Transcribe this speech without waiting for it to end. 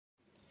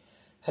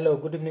Hello,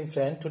 good evening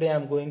friend. Today I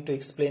am going to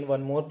explain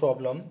one more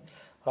problem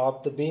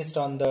of the based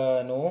on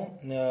the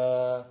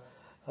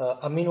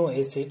amino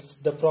acids.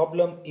 The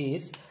problem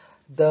is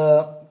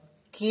the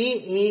Ka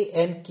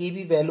and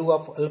Kb value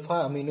of alpha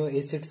amino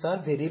acids are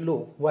very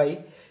low.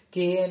 Why? Ka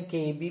and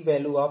Kb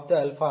value of the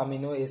alpha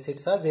amino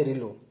acids are very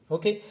low.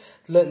 Okay,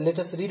 let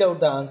us read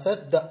out the answer.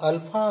 The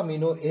alpha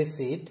amino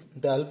acid,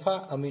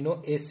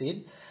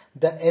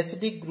 the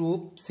acidic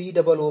group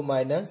COO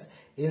minus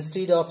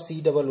instead of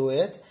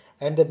COOH,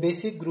 and the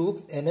basic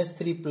group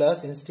NH3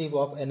 plus instead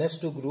of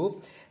NH2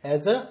 group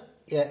as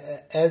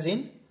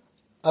in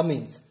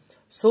amines.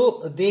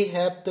 So they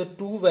have the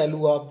two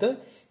value of the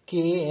Ka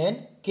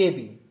and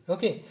Kb.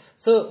 Okay,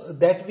 so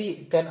that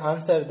we can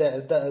answer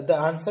the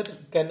answer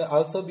can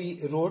also be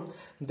wrote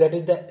that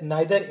is the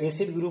neither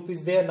acid group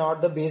is there nor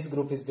the base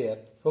group is there.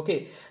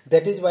 Okay,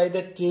 that is why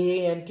the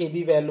Ka and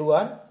Kb value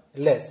are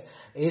less.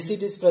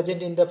 Acid is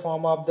present in the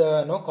form of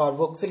the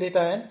carboxylate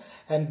ion,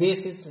 and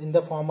base is in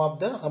the form of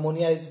the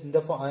ammonia is in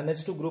the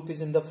NH2 group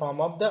is in the form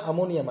of the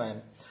ammonium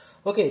ion.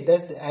 Okay,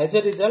 that's as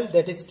a result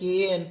that is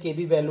Ka and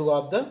Kb value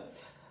of the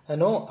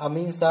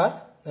amines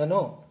are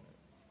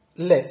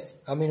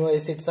less, amino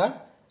acids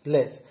are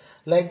less.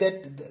 Like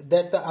that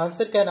the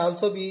answer can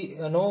also be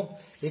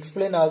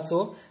explain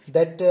also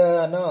that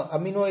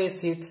amino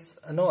acids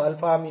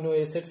alpha amino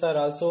acids are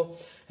also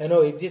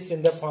exist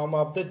in the form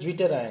of the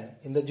deuter ion.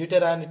 In the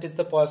deuter ion it is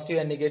the positive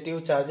and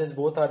negative charges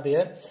both are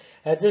there.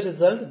 As a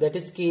result that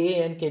is Ka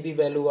and Kb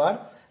value are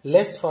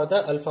less for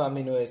the alpha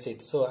amino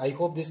acid. So I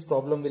hope this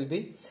problem will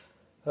be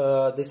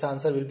this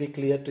answer will be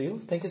clear to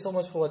you. Thank you so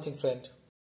much for watching, friend.